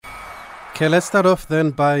Okay, let's start off then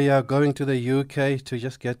by going to the UK to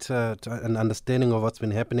just get to an understanding of what's been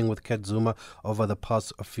happening with Kurt Zouma over the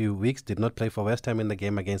past few weeks. Did not play for West Ham in the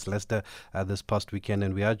game against Leicester this past weekend,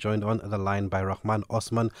 and we are joined on the line by Rahman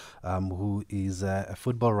Osman, who is a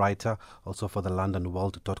football writer also for the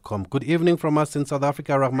LondonWorld.com. Good evening from us in South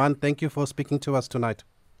Africa, Rahman. Thank you for speaking to us tonight.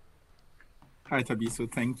 Hi,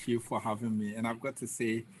 Tabiso. Thank you for having me. And I've got to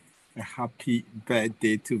say, a happy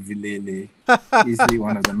birthday to Vilele. Easily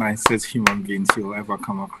one of the nicest human beings you'll ever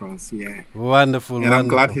come across. Yeah. Wonderful. And I'm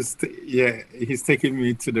glad he's taking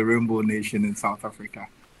me to the Rainbow Nation in South Africa.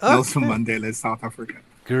 Okay. Nelson Mandela, South Africa.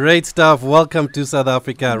 Great stuff. Welcome to South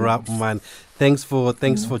Africa, Rahman. Thanks for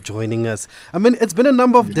joining us. I mean, it's been a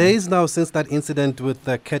number of days now since that incident with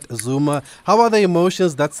Kurt Zouma. How are the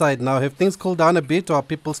emotions that side now? Have things cooled down a bit, or are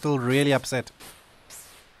people still really upset?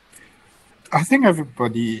 I think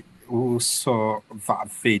everybody who saw that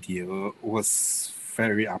video was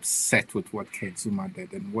very upset with what Kurt Zouma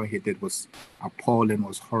did, and what he did was appalling,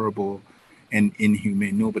 was horrible and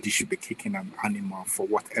inhumane. Nobody should be kicking an animal for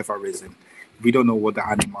whatever reason. We don't know what the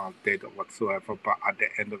animal did or whatsoever, but at the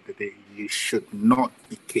end of the day, you should not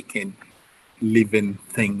be kicking living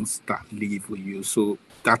things that live with you. So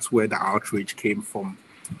that's where the outrage came from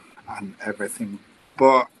and everything.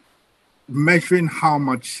 But measuring how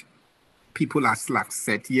much people are still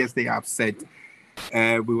upset, yes, they are upset.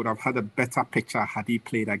 We would have had a better picture had he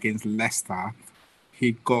played against Leicester.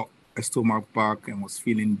 He got a stomach bug and was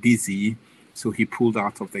feeling dizzy, so he pulled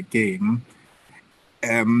out of the game.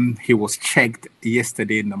 He was checked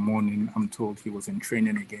yesterday in the morning. I'm told he was in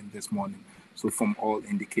training again this morning. So from all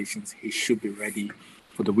indications, he should be ready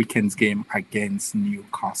for the weekend's game against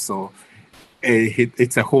Newcastle.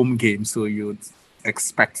 It's a home game, so you'd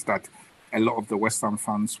expect that a lot of the West Ham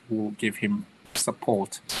fans will give him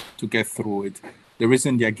support to get through it. The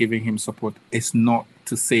reason they're giving him support is not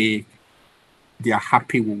to say they are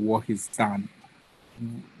happy with what he's done.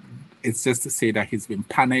 It's just to say that he's been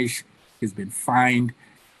punished, he's been fined,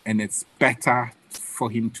 and it's better for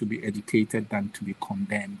him to be educated than to be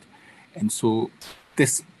condemned. And so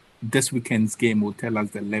this weekend's game will tell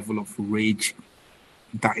us the level of rage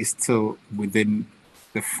that is still within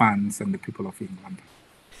the fans and the people of England.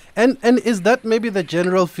 And is that maybe the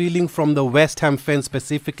general feeling from the West Ham fans,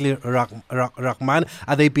 specifically Rahman?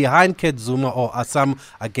 Are they behind Kurt Zouma, or are some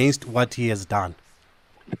against what he has done?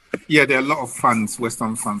 Yeah, there are a lot of fans. West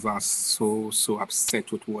Ham fans are so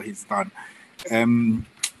upset with what he's done.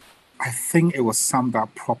 I think it was summed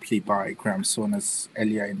up properly by Graham Souness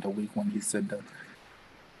earlier in the week when he said that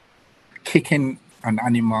kicking an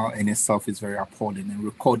animal in itself is very appalling, and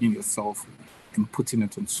recording yourself and putting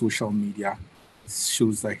it on social media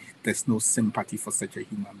shows that there's no sympathy for such a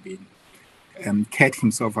human being. Kurt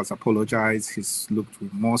himself has apologized. He's looked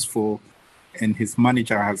remorseful, and his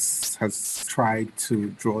manager has tried to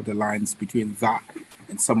draw the lines between that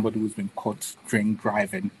and somebody who's been caught drink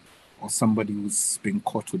driving, or somebody who's been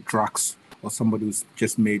caught with drugs, or somebody who's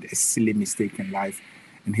just made a silly mistake in life.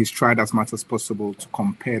 And he's tried as much as possible to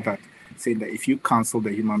compare that, saying that if you cancel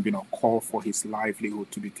the human being or call for his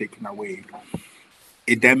livelihood to be taken away,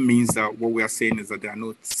 it then means that what we are saying is that there are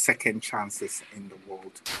no second chances in the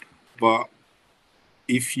world. But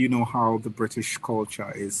if you know how the British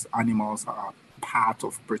culture is, animals are part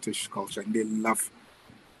of British culture, and they love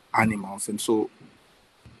animals. And so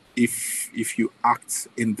if you act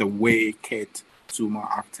in the way Kurt Zouma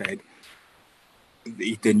acted,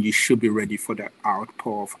 then you should be ready for the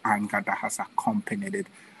outpour of anger that has accompanied it.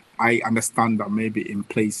 I understand that maybe in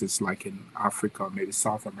places like in Africa, maybe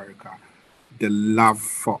South America, the love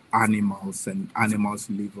for animals and animals'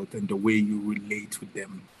 live and the way you relate with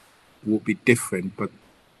them will be different. But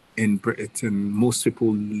in Britain, most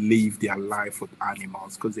people live their life with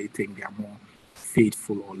animals because they think they are more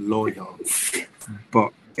faithful or loyal.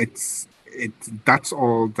 But that's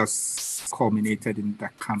all that's culminated in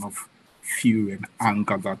that kind of fury and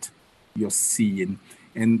anger that you're seeing.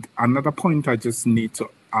 And another point I just need to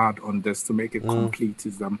add on this to make it complete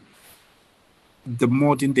is the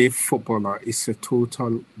modern day footballer is a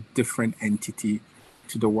total different entity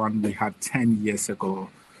to the one we had 10 years ago.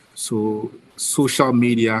 So social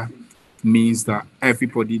media means that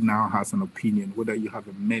everybody now has an opinion, whether you have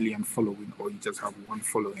a million following or you just have one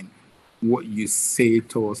following. What you say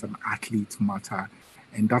towards an athlete matter.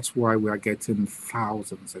 And that's why we are getting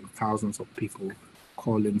thousands and thousands of people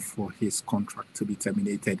calling for his contract to be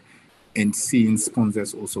terminated and seeing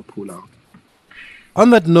sponsors also pull out. On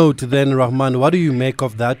that note then, Rahman, what do you make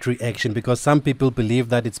of that reaction? Because some people believe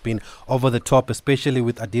that it's been over the top, especially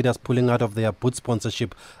with Adidas pulling out of their boot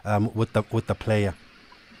sponsorship with the player.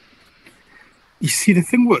 You see, the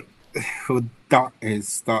thing with that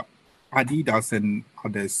is that Adidas and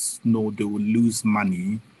others know they will lose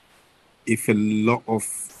money if a lot of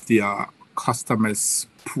their customers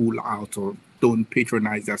pull out or don't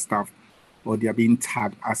patronize their stuff, or they are being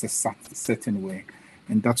tagged as a certain way.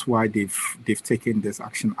 And that's why they've taken this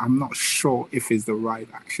action. I'm not sure if it's the right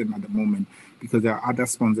action at the moment, because there are other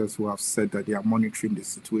sponsors who have said that they are monitoring the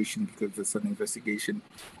situation because there's an investigation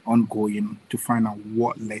ongoing to find out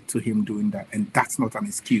what led to him doing that. And that's not an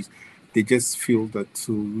excuse. They just feel that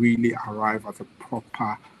to really arrive at a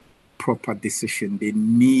proper decision, they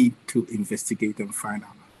need to investigate and find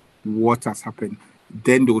out what has happened.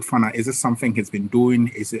 Then they would find out, is it something he's been doing?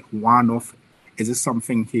 Is it one-off? Is it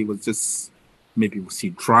something he was just, maybe was he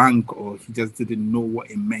drunk, or he just didn't know what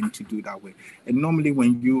it meant to do that way? And normally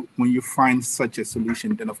when you find such a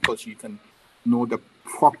solution, then of course you can know the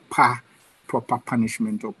proper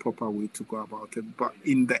punishment or proper way to go about it. But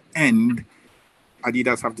in the end,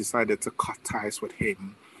 Adidas have decided to cut ties with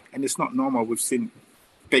him. And it's not normal. We've seen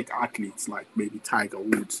big athletes like maybe Tiger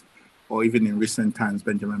Woods, or even in recent times,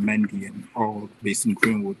 Benjamin Mendy and all Mason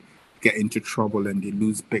Greenwood get into trouble and they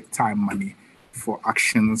lose big time money for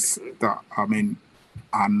actions that,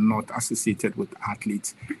 are not associated with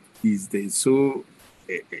athletes these days. So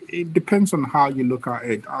it depends on how you look at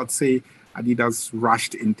it. I'd say Adidas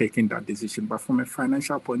rushed in taking that decision, but from a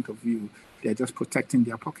financial point of view, they're just protecting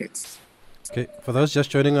their pockets. Okay, for those just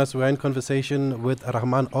joining us, we're in conversation with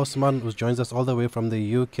Rahman Osman, who joins us all the way from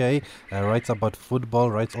the UK, writes about football,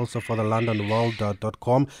 writes also for the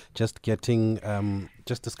LondonWorld.com, just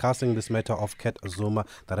discussing this matter of Kurt Zouma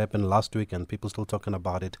that happened last week, and people still talking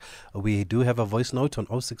about it. We do have a voice note on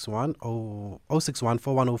 061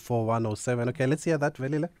 410 4107. Okay, let's hear that,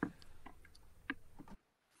 Velile.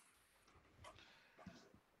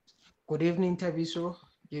 Good evening, Tabiso,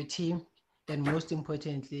 your team, and most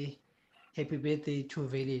importantly, happy birthday to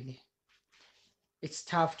Velile. It's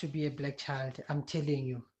tough to be a black child, I'm telling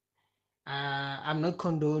you. I'm not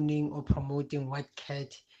condoning or promoting what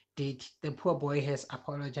Kurt did. The poor boy has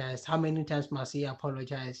apologized. How many times must he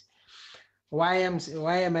apologize? Why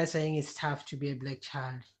am I saying it's tough to be a black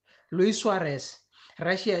child? Luis Suarez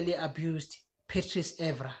racially abused Patrice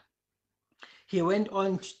Evra. He went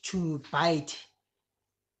on to bite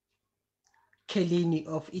Chiellini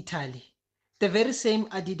of Italy. The very same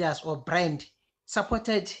Adidas or brand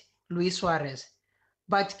supported Luis Suarez.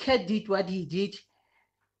 But Kurt did what he did.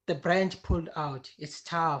 The brand pulled out. It's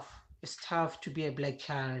tough. It's tough to be a black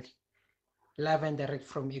child. Live and direct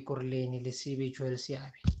from Ekurhuleni, Lesibe Joel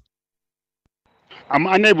Siabi. I'm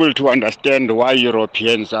unable to understand why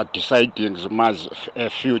Europeans are deciding Zuma's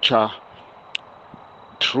future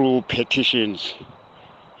through petitions.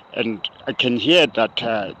 And I can hear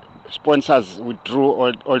that sponsors withdrew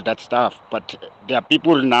all that stuff, but there are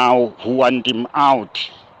people now who want him out.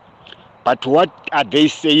 But what are they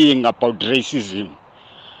saying about racism?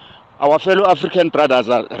 Our fellow African brothers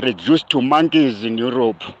are reduced to monkeys in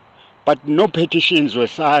Europe, but no petitions were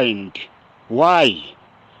signed. Why?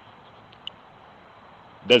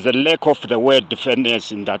 There's a lack of the word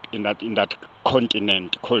fairness in that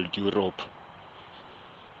continent called Europe.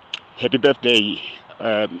 Happy birthday,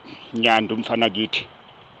 Nyandu Mfanagit.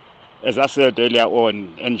 As I said earlier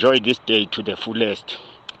on, enjoy this day to the fullest.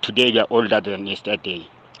 Today we are older than yesterday.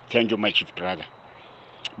 Thank you, my chief brother.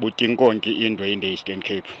 Butingonki in the Eastern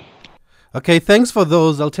Cape. Okay, thanks for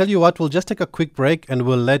those. I'll tell you what, we'll just take a quick break and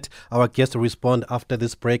we'll let our guest respond after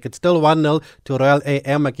this break. It's still 1-0 to Royal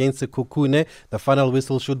AM against the Sekhukhune. The final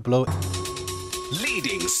whistle should blow.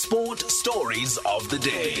 Leading sport stories of the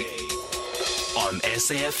day on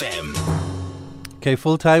SAFM. Okay,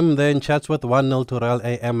 full time there in Chatsworth, 1-0 to Royal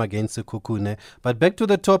AM against Sekhukhune. But back to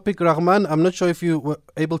the topic, Rahman, I'm not sure if you were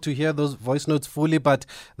able to hear those voice notes fully, but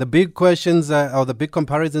the big questions or the big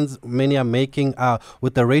comparisons many are making are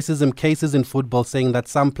with the racism cases in football, saying that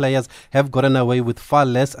some players have gotten away with far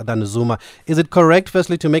less than Zouma. Is it correct,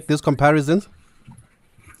 firstly, to make these comparisons?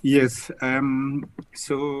 Yes.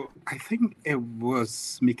 So I think it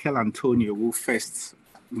was Mikel Antonio who first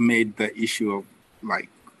made the issue of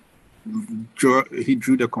he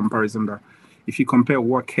drew the comparison that if you compare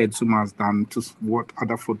what Kurt Zouma has done to what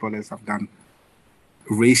other footballers have done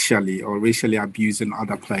racially abusing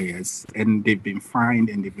other players, and they've been fined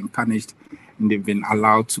and they've been punished and they've been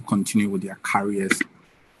allowed to continue with their careers,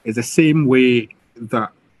 it's the same way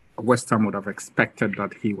that West Ham would have expected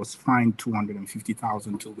that he was fined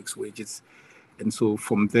 250,000, 2 weeks' wages. And so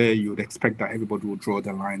from there, you would expect that everybody would draw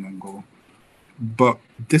the line and go. But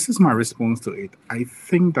this is my response to it. I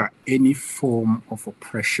think that any form of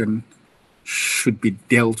oppression should be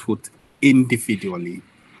dealt with individually.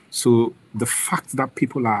 So the fact that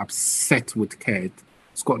people are upset with Kurt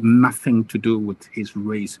It's got nothing to do with his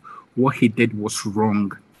race. What he did was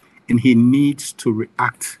wrong, and he needs to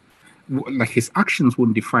react. Like, his actions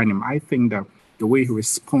won't define him. I think that the way he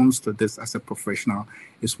responds to this as a professional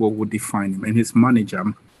is what would define him. And his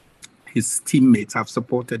manager, his teammates have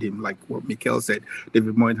supported him. Like what Mikel said,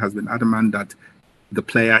 David Moyes has been adamant that the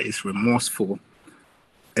player is remorseful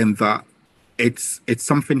and that it's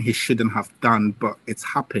something he shouldn't have done, but it's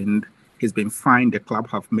happened. He's been fined. The club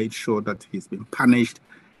have made sure that he's been punished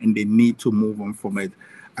and they need to move on from it.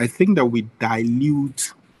 I think that we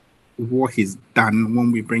dilute what he's done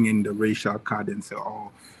when we bring in the racial card and say, oh,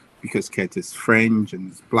 because Kurt is French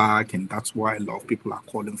and is black, and that's why a lot of people are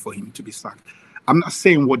calling for him to be sacked. I'm not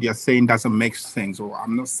saying what you're saying doesn't make sense, or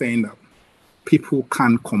I'm not saying that people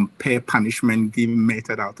can't compare punishment given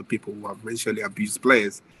meted out to people who have racially abused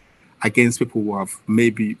players against people who have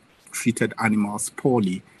maybe treated animals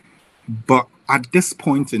poorly. But at this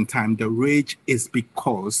point in time, the rage is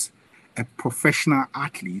because a professional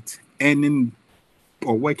athlete earning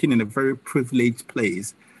or working in a very privileged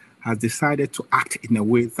place has decided to act in a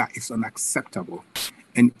way that is unacceptable.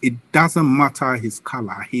 And it doesn't matter his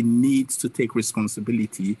color. He needs to take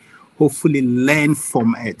responsibility, hopefully learn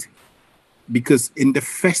from it. Because in the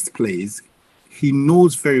first place, he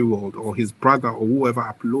knows very well, or his brother or whoever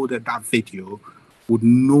uploaded that video would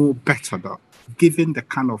know better that given the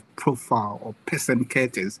kind of profile or person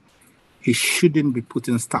Kurt is, he shouldn't be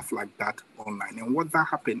putting stuff like that online. And when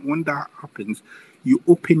that happens, you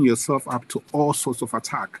open yourself up to all sorts of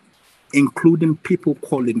attack, including people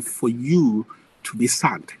calling for you to be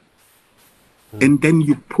sacked. And then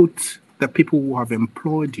you put the people who have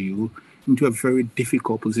employed you into a very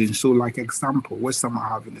difficult position. So, like example, West Ham are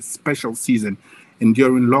having a special season, and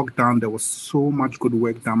during lockdown, there was so much good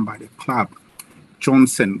work done by the club.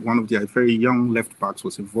 Johnson, one of their very young left backs,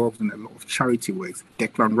 was involved in a lot of charity works.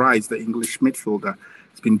 Declan Rice, the English midfielder,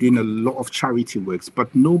 has been doing a lot of charity works,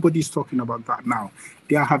 but nobody's talking about that now.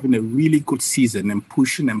 They are having a really good season and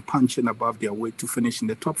pushing and punching above their weight to finish in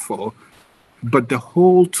the top four. But the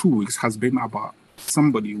whole 2 weeks has been about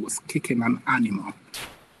somebody who was kicking an animal.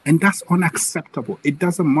 And that's unacceptable. It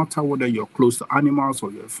doesn't matter whether you're close to animals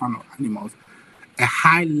or you're a fan of animals. A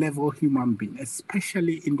high-level human being,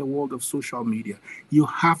 especially in the world of social media, you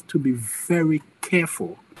have to be very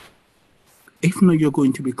careful. If not, you're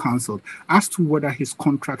going to be cancelled. As to whether his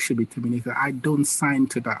contract should be terminated, I don't sign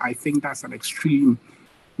to that. I think that's an extreme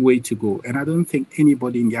way to go. And I don't think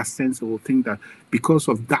anybody in their sense will think that because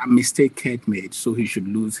of that mistake Kurt made, so he should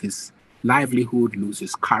lose his livelihood, lose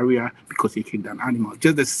his career because he kicked an animal.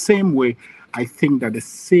 Just the same way, I think that the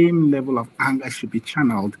same level of anger should be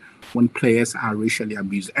channeled when players are racially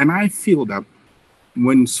abused. And I feel that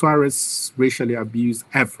when Suarez racially abused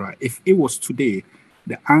Evra, if it was today,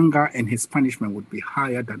 the anger and his punishment would be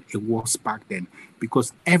higher than it was back then.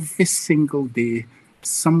 Because every single day,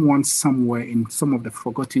 someone somewhere in some of the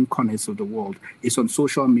forgotten corners of the world is on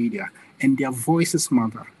social media, and their voices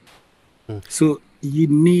matter. So you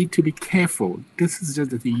need to be careful. This is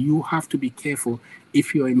just the thing. You have to be careful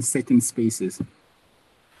if you're in certain spaces.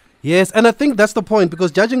 Yes, and I think that's the point,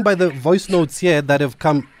 because judging by the voice notes here that have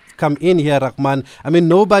come in here, Rahman, I mean,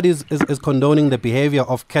 nobody is condoning the behavior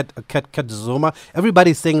of Kurt Zouma.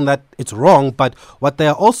 Everybody's saying that it's wrong, but what they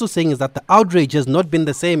are also saying is that the outrage has not been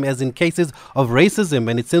the same as in cases of racism,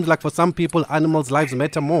 and it seems like for some people, animals' lives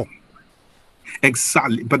matter more.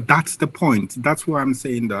 Exactly, but that's the point. That's why I'm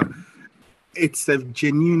saying that it's a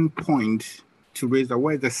genuine point to raise that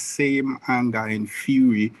we're the same anger and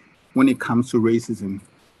fury when it comes to racism.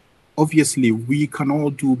 Obviously, we can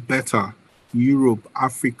all do better. Europe,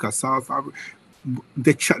 Africa, South Africa,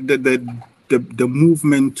 the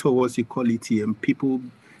movement towards equality and people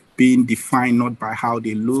being defined not by how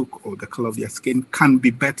they look or the color of their skin can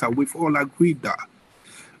be better. We've all agreed that.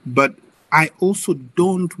 But I also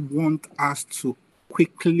don't want us to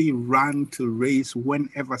quickly run to race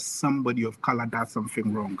whenever somebody of color does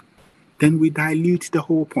something wrong. Then we dilute the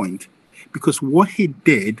whole point, because what he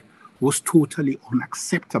did was totally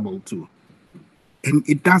unacceptable too. And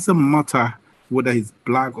it doesn't matter whether he's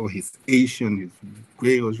black or he's Asian, he's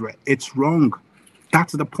gray or red. It's wrong.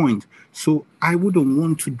 That's the point. So I wouldn't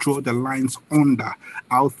want to draw the lines on that.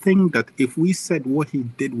 I'll think that if we said what he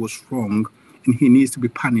did was wrong and he needs to be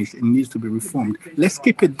punished and needs to be reformed, let's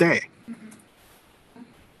keep it there.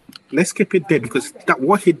 Let's keep it there, because that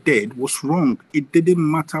what he did was wrong. It didn't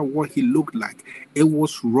matter what he looked like. It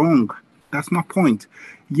was wrong. That's my point.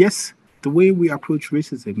 Yes, the way we approach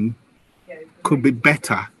racism could be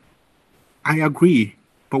better. I agree.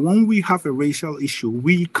 But when we have a racial issue,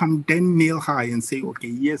 we can then nail high and say, okay,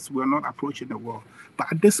 yes, we're not approaching the world. But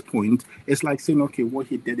at this point, it's like saying, okay, what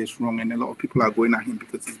he did is wrong, and a lot of people are going at him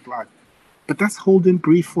because he's black. But that's holding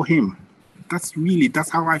brief for him. That's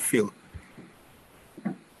how I feel.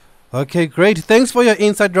 Okay, great. Thanks for your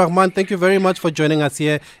insight, Rahman. Thank you very much for joining us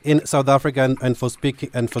here in South Africa and for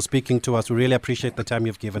speaking to us. We really appreciate the time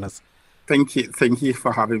you've given us. Thank you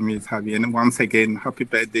for having me, Tabi. And once again, happy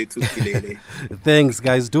birthday to Kilele. Thanks,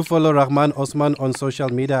 guys. Do follow Rahman Osman on social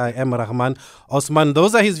media. I am Rahman Osman.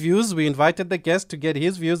 Those are his views. We invited the guest to get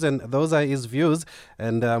his views, and those are his views.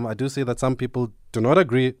 And I do see that some people do not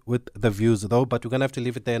agree with the views, though, but we're going to have to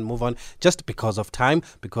leave it there and move on just because of time,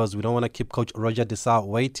 because we don't want to keep Coach Roger De Saa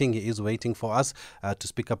waiting. He is waiting for us to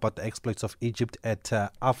speak about the exploits of Egypt at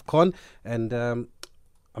AFCON. And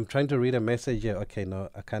I'm trying to read a message here. Okay, no,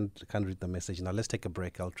 I can't read the message now. Let's take a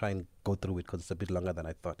break. I'll try and go through it because it's a bit longer than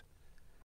I thought.